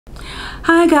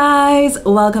Hi guys,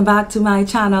 welcome back to my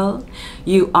channel.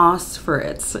 You asked for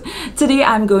it. Today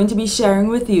I'm going to be sharing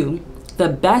with you the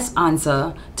best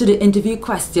answer to the interview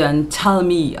question, tell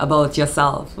me about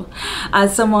yourself.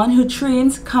 As someone who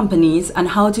trains companies on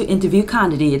how to interview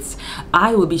candidates,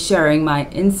 I will be sharing my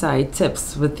inside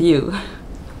tips with you.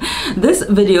 This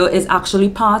video is actually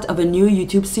part of a new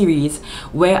YouTube series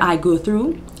where I go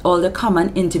through all the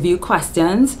common interview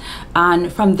questions,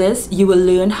 and from this you will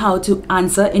learn how to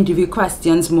answer interview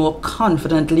questions more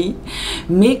confidently,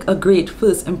 make a great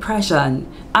first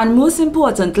impression, and most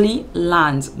importantly,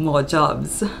 land more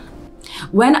jobs.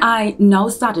 When I now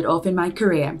started off in my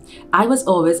career, I was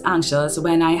always anxious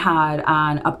when I had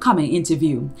an upcoming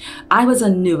interview. I was a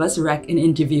nervous wreck in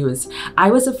interviews.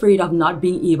 I was afraid of not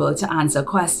being able to answer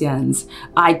questions.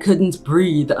 I couldn't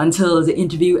breathe until the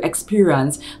interview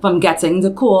experience from getting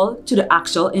the call to the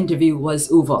actual interview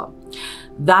was over.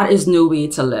 That is no way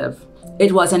to live.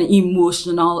 It was an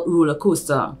emotional roller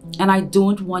coaster, and I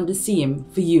don't want the same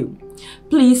for you.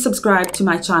 Please subscribe to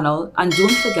my channel and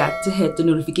don't forget to hit the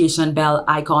notification bell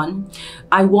icon.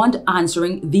 I want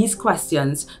answering these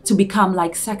questions to become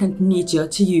like second nature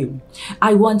to you.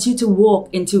 I want you to walk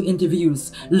into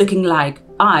interviews looking like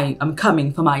I am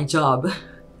coming for my job.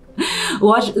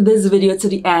 Watch this video to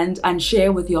the end and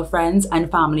share with your friends and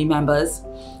family members.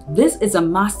 This is a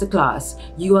masterclass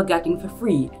you are getting for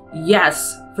free.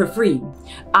 Yes, for free.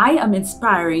 I am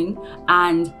inspiring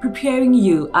and preparing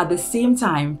you at the same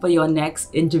time for your next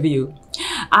interview.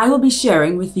 I will be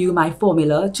sharing with you my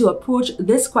formula to approach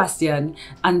this question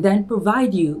and then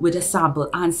provide you with a sample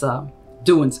answer.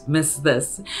 Don't miss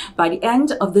this. By the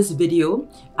end of this video,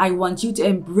 I want you to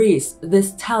embrace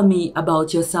this tell me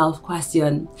about yourself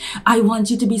question. I want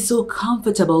you to be so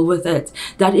comfortable with it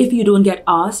that if you don't get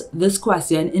asked this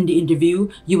question in the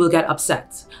interview, you will get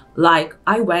upset. Like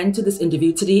I went to this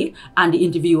interview today and the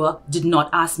interviewer did not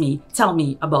ask me, tell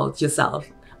me about yourself.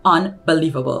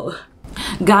 Unbelievable.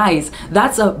 Guys,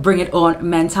 that's a bring it on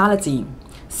mentality.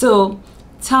 So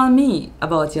tell me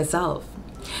about yourself.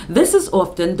 This is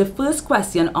often the first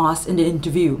question asked in the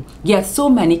interview, yet so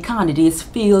many candidates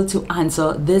fail to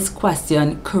answer this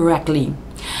question correctly.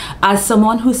 As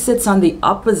someone who sits on the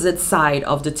opposite side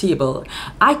of the table,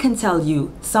 I can tell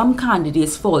you some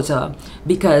candidates falter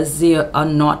because they are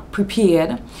not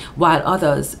prepared, while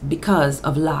others because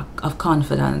of lack of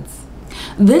confidence.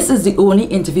 This is the only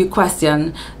interview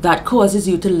question that causes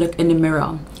you to look in the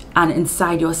mirror and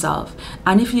inside yourself,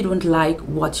 and if you don't like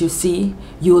what you see,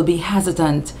 you will be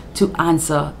hesitant to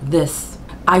answer this.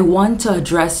 I want to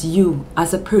address you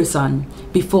as a person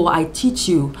before I teach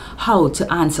you how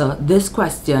to answer this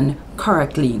question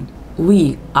correctly.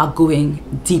 We are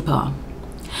going deeper.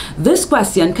 This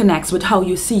question connects with how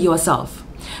you see yourself.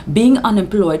 Being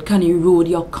unemployed can erode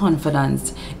your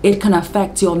confidence. It can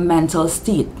affect your mental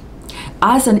state.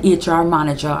 As an HR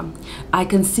manager, I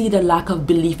can see the lack of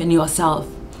belief in yourself.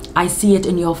 I see it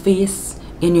in your face,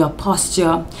 in your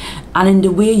posture, and in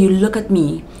the way you look at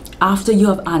me after you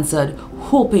have answered,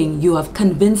 hoping you have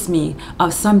convinced me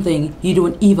of something you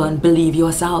don't even believe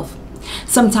yourself.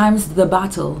 Sometimes the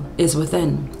battle is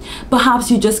within. Perhaps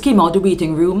you just came out the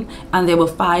waiting room and there were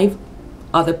 5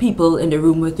 other people in the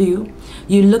room with you.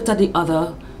 You looked at the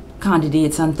other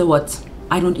candidates and thought,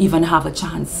 I don't even have a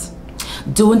chance.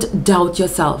 Don't doubt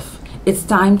yourself. It's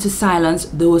time to silence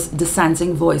those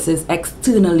dissenting voices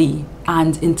externally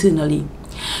and internally.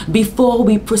 Before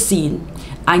we proceed,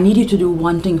 I need you to do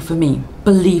one thing for me.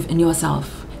 Believe in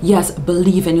yourself. Yes,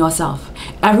 believe in yourself.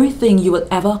 Everything you will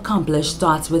ever accomplish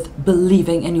starts with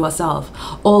believing in yourself.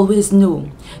 Always know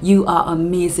you are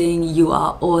amazing, you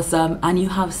are awesome, and you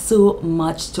have so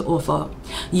much to offer.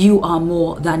 You are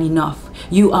more than enough.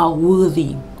 You are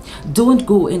worthy. Don't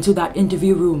go into that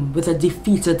interview room with a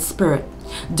defeated spirit.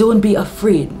 Don't be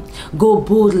afraid. Go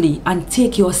boldly and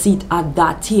take your seat at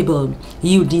that table.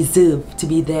 You deserve to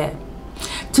be there.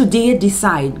 Today,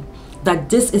 decide that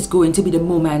this is going to be the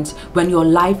moment when your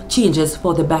life changes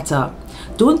for the better.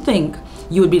 Don't think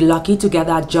you would be lucky to get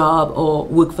that job or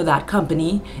work for that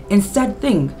company. Instead,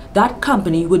 think that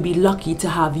company would be lucky to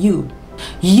have you.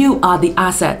 You are the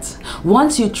asset.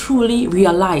 Once you truly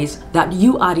realize that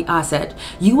you are the asset,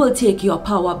 you will take your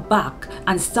power back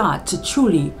and start to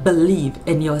truly believe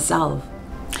in yourself.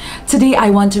 Today,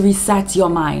 I want to reset your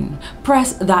mind.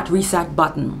 Press that reset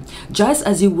button, just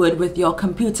as you would with your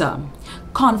computer.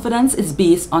 Confidence is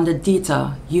based on the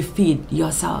data you feed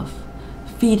yourself.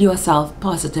 Feed yourself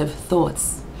positive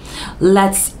thoughts.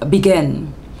 Let's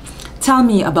begin. Tell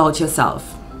me about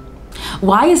yourself.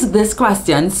 Why is this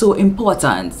question so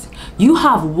important? You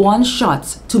have one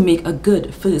shot to make a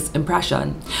good first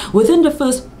impression. Within the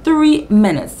first 3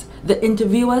 minutes, The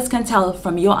interviewers can tell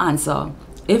from your answer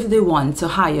if they want to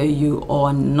hire you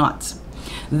or not.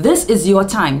 This is your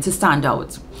time to stand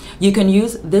out. You can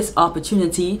use this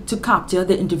opportunity to capture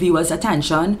the interviewer's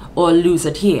attention or lose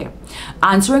it here.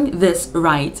 Answering this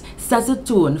right sets a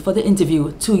tone for the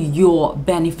interview to your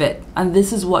benefit, and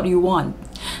this is what you want.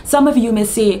 Some of you may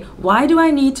say, why do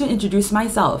I need to introduce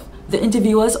myself? The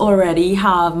interviewers already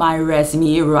have my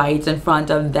resume right in front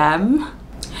of them.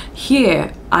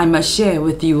 Here, I must share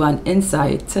with you an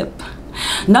inside tip.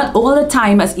 Not all the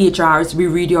time as HRs we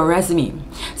read your resume.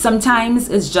 Sometimes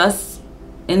it's just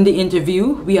in the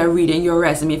interview we are reading your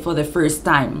resume for the first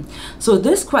time. So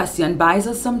this question buys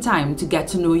us some time to get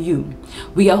to know you.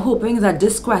 We are hoping that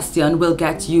this question will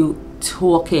get you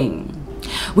talking.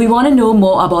 We want to know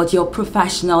more about your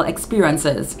professional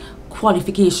experiences,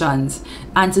 qualifications,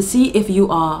 and to see if you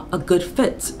are a good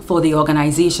fit for the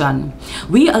organization.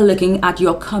 We are looking at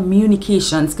your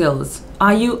communication skills.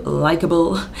 Are you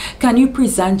likable? Can you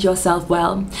present yourself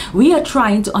well? We are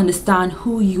trying to understand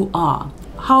who you are,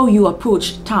 how you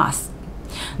approach tasks.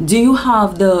 Do you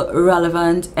have the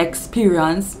relevant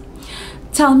experience?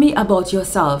 Tell me about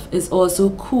yourself is also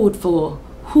code for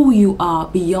who you are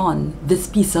beyond this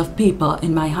piece of paper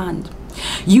in my hand.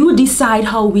 You decide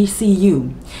how we see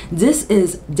you. This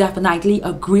is definitely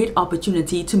a great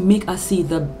opportunity to make us see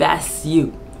the best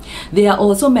you. There are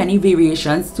also many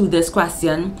variations to this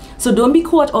question, so don't be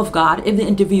caught off guard if the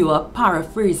interviewer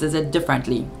paraphrases it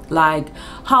differently. Like,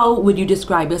 how would you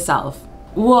describe yourself?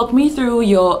 Walk me through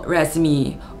your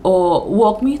resume, or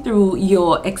walk me through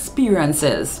your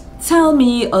experiences. Tell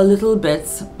me a little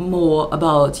bit more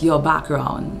about your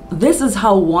background. This is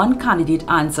how one candidate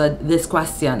answered this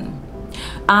question.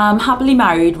 I'm happily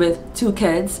married with 2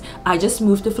 kids. I just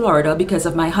moved to Florida because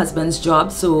of my husband's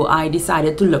job, so I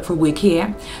decided to look for work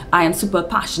here. I am super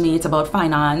passionate about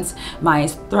finance. My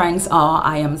strengths are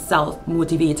I am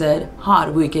self-motivated,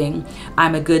 hardworking,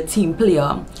 I'm a good team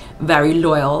player, very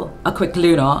loyal, a quick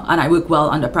learner, and I work well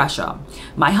under pressure.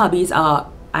 My hobbies are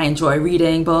I enjoy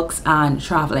reading books and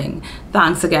traveling.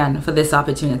 Thanks again for this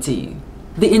opportunity.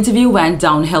 The interview went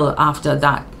downhill after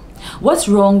that. What's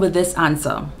wrong with this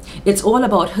answer? It's all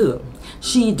about her.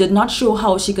 She did not show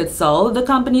how she could solve the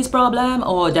company's problem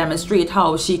or demonstrate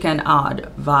how she can add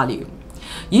value.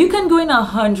 You can go in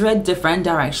 100 different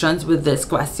directions with this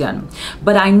question,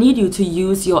 but I need you to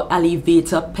use your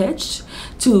elevator pitch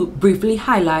to briefly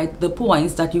highlight the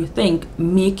points that you think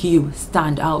make you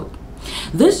stand out.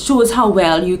 This shows how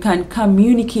well you can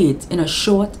communicate in a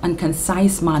short and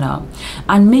concise manner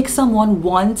and make someone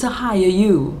want to hire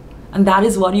you. And that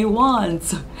is what you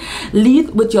want. Lead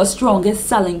with your strongest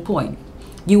selling point.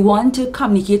 You want to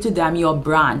communicate to them your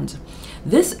brand.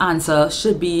 This answer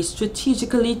should be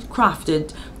strategically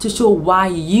crafted to show why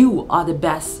you are the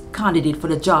best candidate for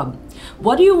the job.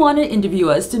 What do you want the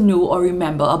interviewers to know or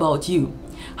remember about you?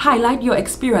 Highlight your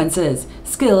experiences,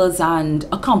 skills, and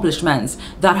accomplishments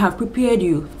that have prepared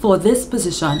you for this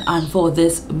position and for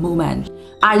this moment.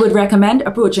 I would recommend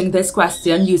approaching this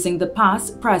question using the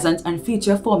past, present, and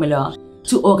future formula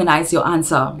to organize your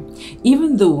answer.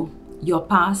 Even though your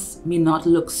past may not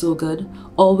look so good,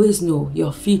 always know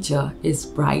your future is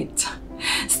bright.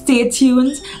 Stay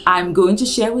tuned. I'm going to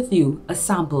share with you a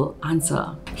sample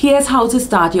answer. Here's how to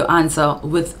start your answer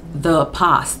with the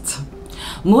past.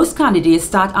 Most candidates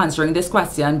start answering this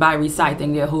question by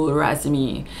reciting their whole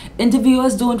resume.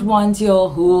 Interviewers don't want your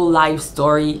whole life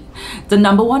story. The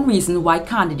number one reason why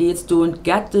candidates don't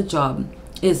get the job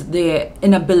is their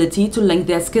inability to link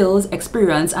their skills,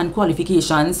 experience, and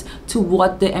qualifications to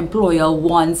what the employer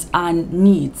wants and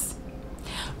needs.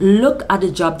 Look at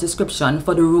the job description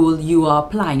for the role you are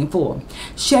applying for.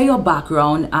 Share your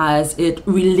background as it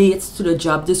relates to the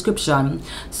job description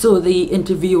so the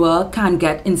interviewer can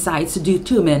get insights to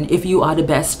determine if you are the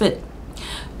best fit.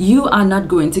 You are not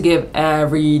going to give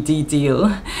every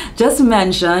detail. Just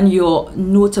mention your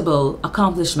notable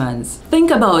accomplishments.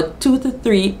 Think about 2 to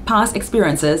 3 past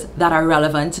experiences that are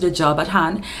relevant to the job at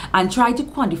hand and try to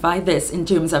quantify this in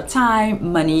terms of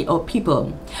time, money, or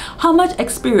people. How much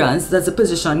experience does the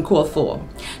position call for?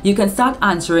 You can start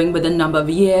answering with the number of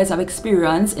years of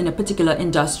experience in a particular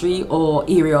industry or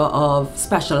area of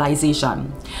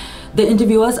specialization. The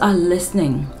interviewers are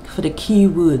listening for the key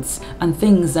words and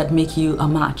things that make you a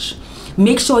match.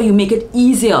 Make sure you make it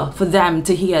easier for them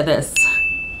to hear this.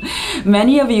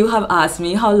 Many of you have asked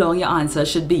me how long your answer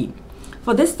should be.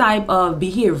 For this type of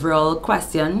behavioral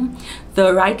question,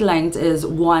 the right length is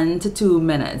 1 to 2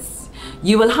 minutes.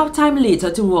 You will have time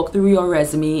later to walk through your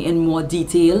resume in more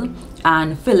detail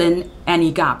and fill in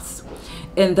any gaps.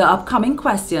 In the upcoming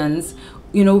questions,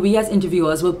 we as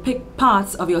interviewers will pick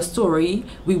parts of your story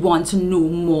we want to know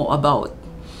more about.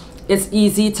 It's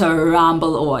easy to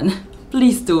ramble on.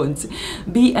 Please don't.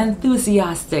 Be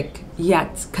enthusiastic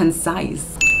yet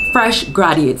concise. Fresh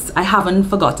graduates, I haven't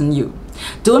forgotten you.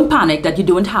 Don't panic that you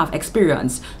don't have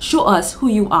experience. Show us who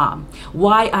you are.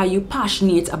 Why are you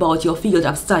passionate about your field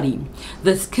of study?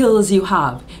 The skills you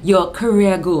have, your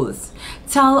career goals.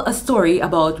 Tell a story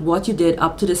about what you did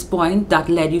up to this point that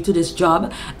led you to this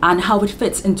job and how it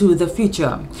fits into the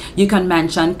future. You can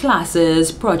mention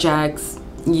classes, projects,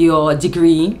 your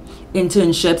degree,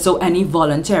 internships, or any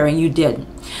volunteering you did.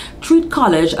 Treat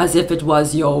college as if it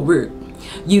was your work.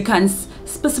 You can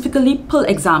specifically pull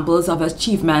examples of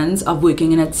achievements of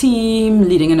working in a team,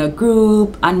 leading in a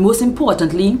group, and most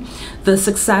importantly, the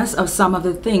success of some of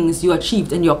the things you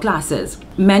achieved in your classes.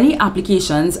 Many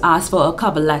applications ask for a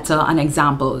cover letter and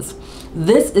examples.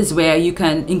 This is where you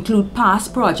can include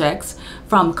past projects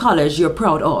from college you're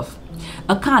proud of.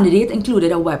 A candidate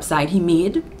included a website he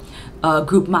made, a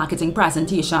group marketing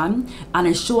presentation, and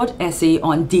a short essay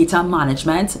on data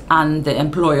management, and the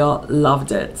employer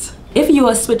loved it. If you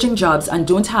are switching jobs and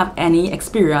don't have any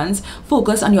experience,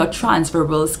 focus on your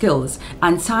transferable skills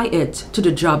and tie it to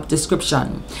the job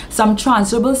description. Some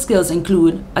transferable skills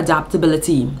include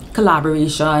adaptability,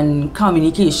 collaboration,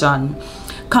 communication,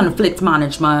 conflict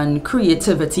management,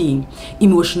 creativity,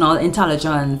 emotional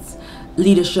intelligence,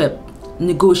 leadership,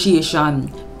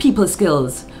 negotiation, people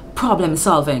skills, problem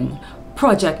solving,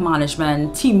 project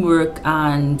management, teamwork,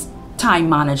 and time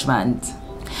management.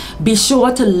 Be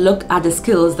sure to look at the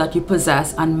skills that you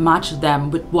possess and match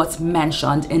them with what's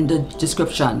mentioned in the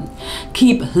description.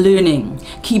 Keep learning,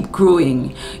 keep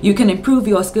growing. You can improve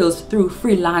your skills through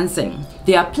freelancing.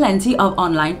 There are plenty of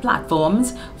online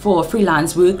platforms for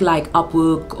freelance work like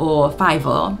Upwork or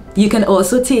Fiverr. You can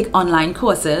also take online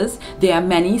courses. There are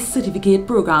many certificate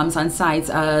programs on sites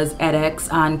as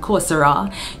edX and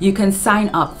Coursera you can sign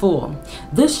up for.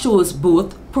 This shows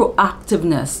both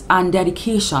proactiveness and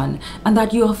dedication, and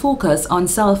that you are focused on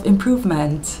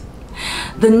self-improvement.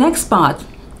 The next part,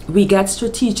 we get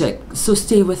strategic, so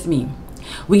stay with me.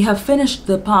 We have finished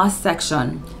the past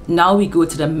section. Now we go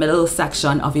to the middle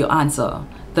section of your answer,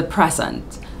 the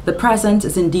present. The present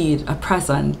is indeed a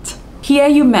present. Here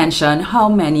you mention how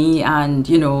many and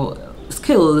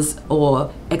skills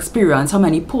or experience, how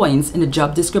many points in the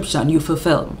job description you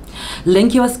fulfill.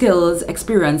 Link your skills,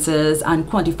 experiences, and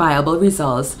quantifiable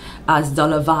results as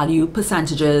dollar value,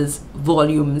 percentages,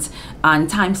 volumes, and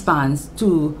time spans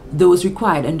to those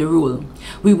required in the role.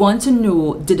 We want to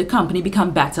know, did the company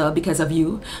become better because of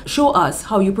you? Show us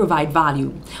how you provide value.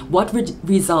 What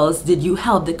results did you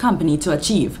help the company to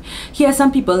achieve? Here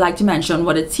some people like to mention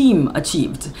what a team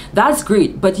achieved. That's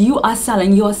great, but you are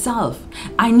selling yourself.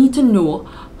 I need to know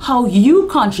how you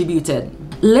contributed.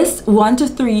 List 1 to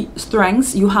 3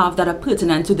 strengths you have that are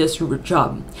pertinent to this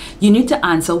job. You need to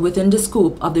answer within the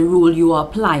scope of the role you are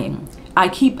applying. I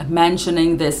keep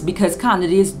mentioning this because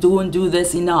candidates don't do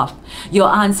this enough. Your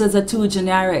answers are too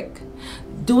generic.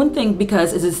 Don't think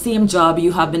because it's the same job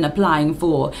you have been applying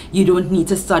for, you don't need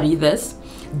to study this.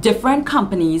 Different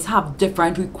companies have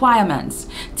different requirements.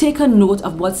 Take a note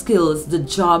of what skills the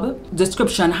job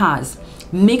description has.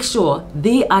 Make sure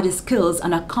they are the skills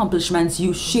and accomplishments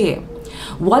you share.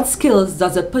 What skills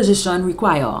does a position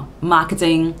require?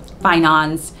 Marketing,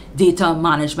 finance, data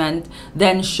management.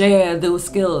 Then share those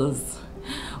skills.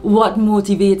 What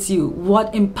motivates you?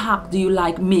 What impact do you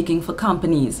like making for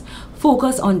companies?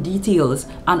 Focus on details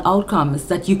and outcomes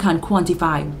that you can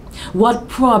quantify. What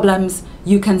problems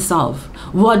you can solve.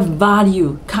 What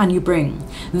value can you bring?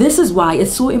 This is why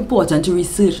it's so important to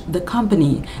research the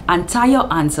company and tie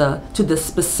your answer to the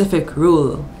specific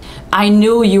role. I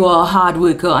know you are a hard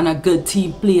worker and a good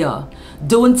team player.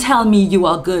 Don't tell me you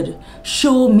are good.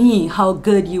 Show me how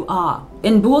good you are.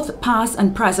 In both past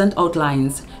and present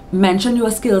outlines, mention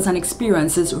your skills and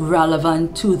experiences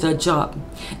relevant to the job.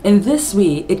 In this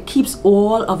way, it keeps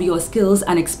all of your skills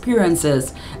and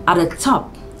experiences at the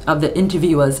top of the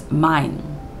interviewer's mind.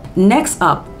 Next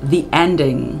up, the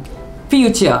ending.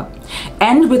 Future.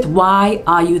 End with why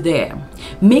are you there?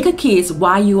 Make a case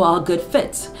why you are a good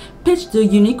fit. Pitch the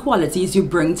unique qualities you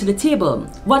bring to the table.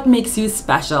 What makes you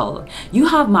special? You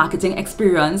have marketing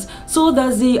experience, so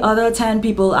does the other 10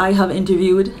 people I have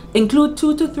interviewed. Include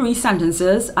 2 to 3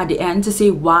 sentences at the end to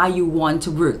say why you want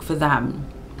to work for them.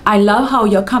 I love how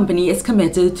your company is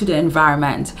committed to the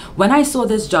environment. When I saw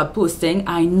this job posting,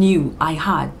 I knew I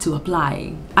had to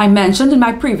apply. I mentioned in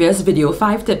my previous video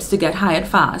 5 tips to get hired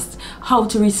fast, how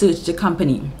to research the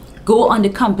company. Go on the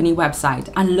company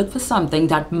website and look for something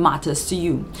that matters to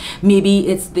you. Maybe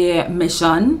it's their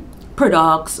mission,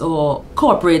 products, or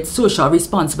corporate social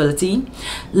responsibility.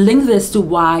 Link this to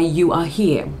why you are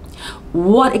here.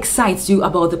 What excites you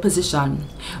about the position?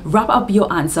 Wrap up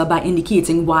your answer by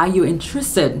indicating why you're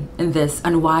interested in this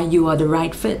and why you are the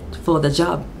right fit for the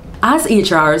job. As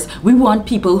HRs, we want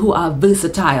people who are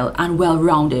versatile and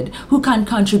well-rounded, who can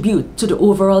contribute to the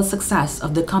overall success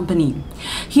of the company.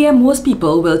 Here, most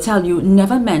people will tell you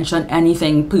never mention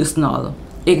anything personal.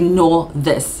 Ignore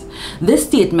this. This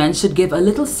statement should give a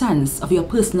little sense of your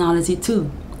personality too.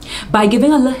 By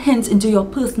giving a little hint into your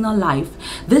personal life,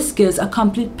 this gives a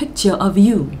complete picture of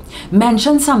you.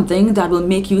 Mention something that will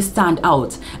make you stand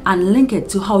out and link it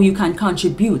to how you can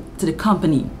contribute to the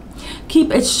company.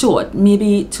 Keep it short,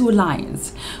 maybe 2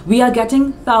 lines. We are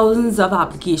getting thousands of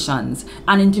applications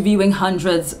and interviewing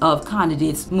hundreds of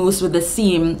candidates, most with the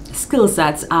same skill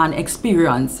sets and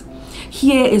experience.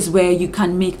 Here is where you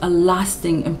can make a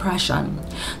lasting impression.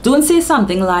 Don't say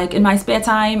something like, in my spare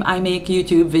time, I make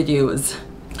YouTube videos.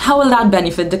 How will that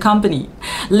benefit the company?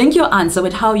 Link your answer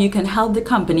with how you can help the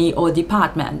company or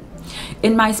department.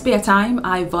 In my spare time,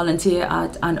 I volunteer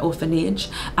at an orphanage.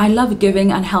 I love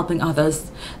giving and helping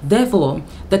others. Therefore,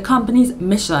 the company's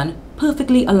mission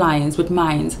perfectly aligns with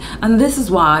mine, and this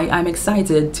is why I'm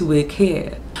excited to work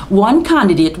here. One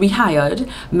candidate we hired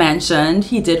mentioned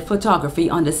he did photography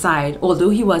on the side, although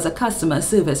he was a customer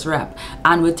service rep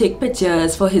and would take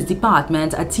pictures for his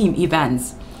department at team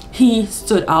events. He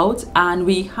stood out and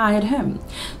we hired him.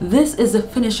 This is the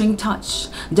finishing touch,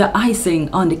 the icing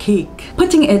on the cake.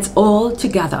 Putting it all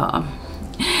together.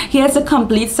 Here's a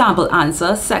complete sample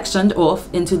answer sectioned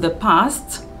off into the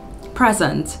past,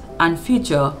 present, and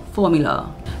future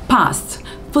formula. Past.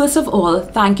 First of all,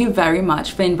 thank you very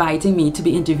much for inviting me to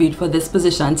be interviewed for this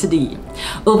position today.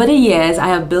 Over the years, I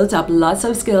have built up lots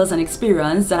of skills and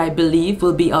experience that I believe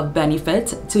will be of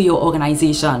benefit to your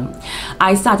organization.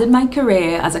 I started my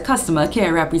career as a customer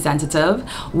care representative,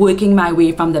 working my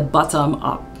way from the bottom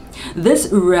up. This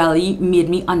really made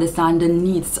me understand the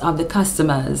needs of the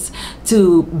customers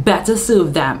to better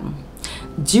serve them.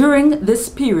 During this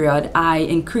period, I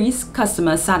increased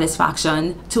customer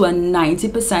satisfaction to a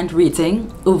 90%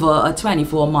 rating over a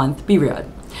 24-month period.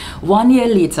 1 year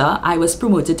later, I was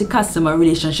promoted to customer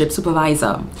relationship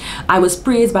supervisor. I was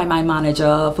praised by my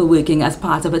manager for working as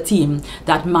part of a team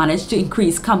that managed to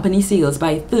increase company sales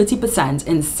by 30%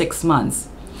 in 6 months.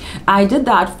 I did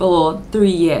that for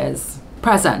 3 years.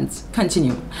 Present,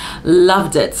 continue.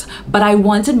 Loved it, but I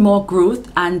wanted more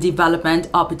growth and development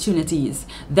opportunities.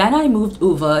 Then I moved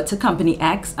over to Company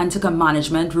X and took a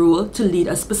management role to lead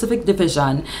a specific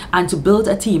division and to build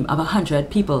a team of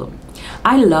 100 people.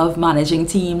 I love managing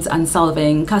teams and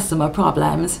solving customer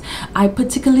problems. I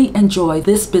particularly enjoy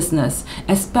this business,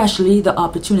 especially the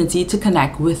opportunity to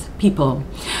connect with people.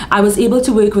 I was able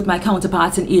to work with my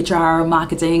counterparts in HR,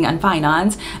 marketing, and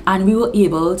finance, and we were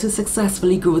able to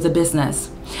successfully grow the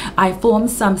business. I formed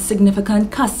some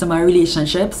significant customer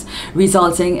relationships,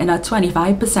 resulting in a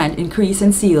 25% increase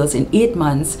in sales in 8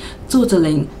 months,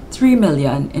 totaling $3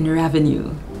 million in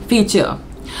revenue. Feature.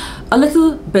 A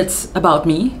little bit about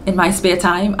me. In my spare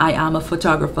time, I am a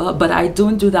photographer, but I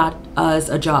don't do that as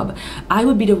a job. I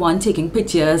would be the one taking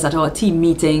pictures at our team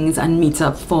meetings and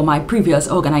meetups for my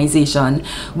previous organization,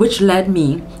 which led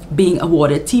me being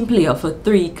awarded team player for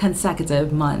 3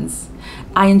 consecutive months.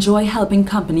 I enjoy helping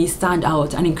companies stand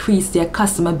out and increase their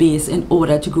customer base in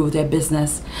order to grow their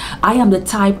business. I am the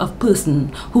type of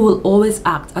person who will always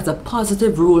act as a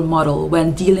positive role model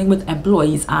when dealing with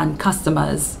employees and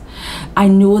customers. I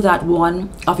know that one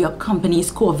of your company's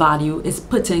core value is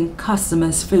putting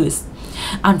customers first,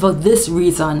 and for this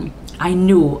reason, I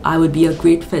know I would be a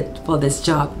great fit for this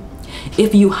job.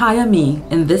 If you hire me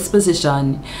in this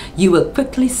position, you will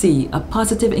quickly see a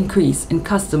positive increase in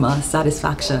customer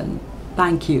satisfaction.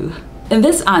 Thank you. In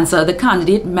this answer, the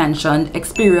candidate mentioned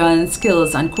experience,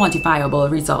 skills, and quantifiable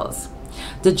results.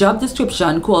 The job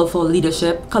description called for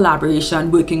leadership,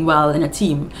 collaboration, working well in a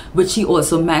team, which he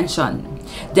also mentioned.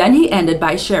 Then he ended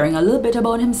by sharing a little bit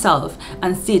about himself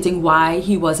and stating why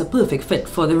he was a perfect fit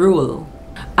for the role.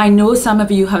 I know some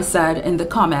of you have said in the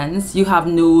comments you have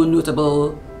no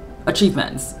notable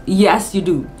achievements. Yes, you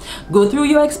do. Go through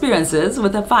your experiences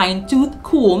with a fine-tooth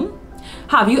comb.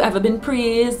 Have you ever been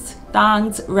praised,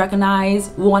 thanked,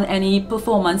 recognized, won any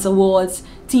performance awards,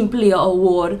 team player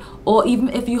award, or even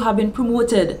if you have been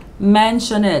promoted,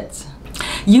 mention it.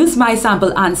 Use my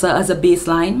sample answer as a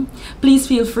baseline. Please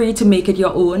feel free to make it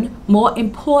your own. More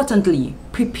importantly,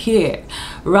 prepare.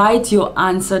 Write your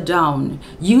answer down.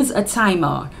 Use a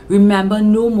timer. Remember,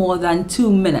 no more than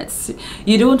 2 minutes.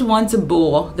 You don't want to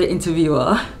bore the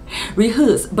interviewer.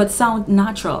 Rehearse, but sound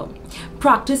natural.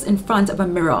 Practice in front of a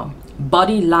mirror.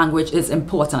 Body language is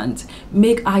important.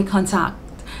 Make eye contact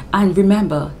and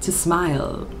remember to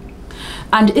smile.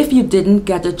 And if you didn't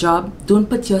get a job, don't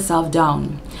put yourself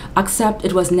down. Accept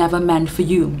it was never meant for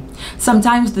you.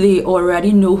 Sometimes they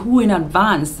already know who in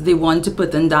advance they want to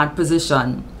put in that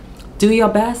position. Do your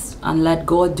best and let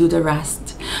God do the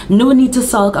rest. No need to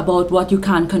sulk about what you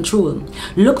can't control.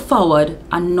 Look forward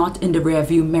and not in the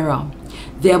rearview mirror.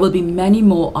 There will be many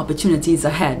more opportunities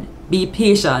ahead. Be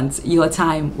patient, your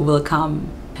time will come.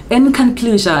 In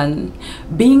conclusion,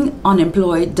 being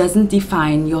unemployed doesn't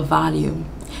define your value.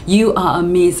 You are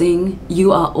amazing,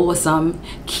 you are awesome.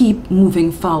 Keep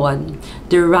moving forward.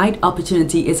 The right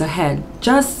opportunity is ahead,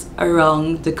 just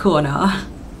around the corner.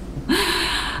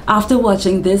 After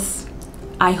watching this,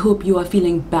 I hope you are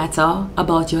feeling better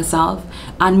about yourself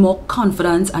and more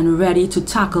confident and ready to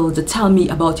tackle the tell me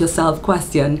about yourself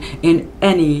question in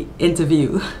any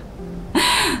interview.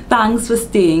 Thanks for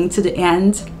staying to the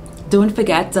end. Don't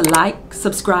forget to like,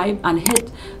 subscribe, and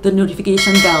hit the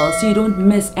notification bell so you don't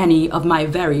miss any of my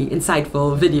very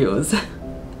insightful videos.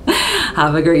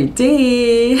 Have a great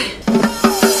day.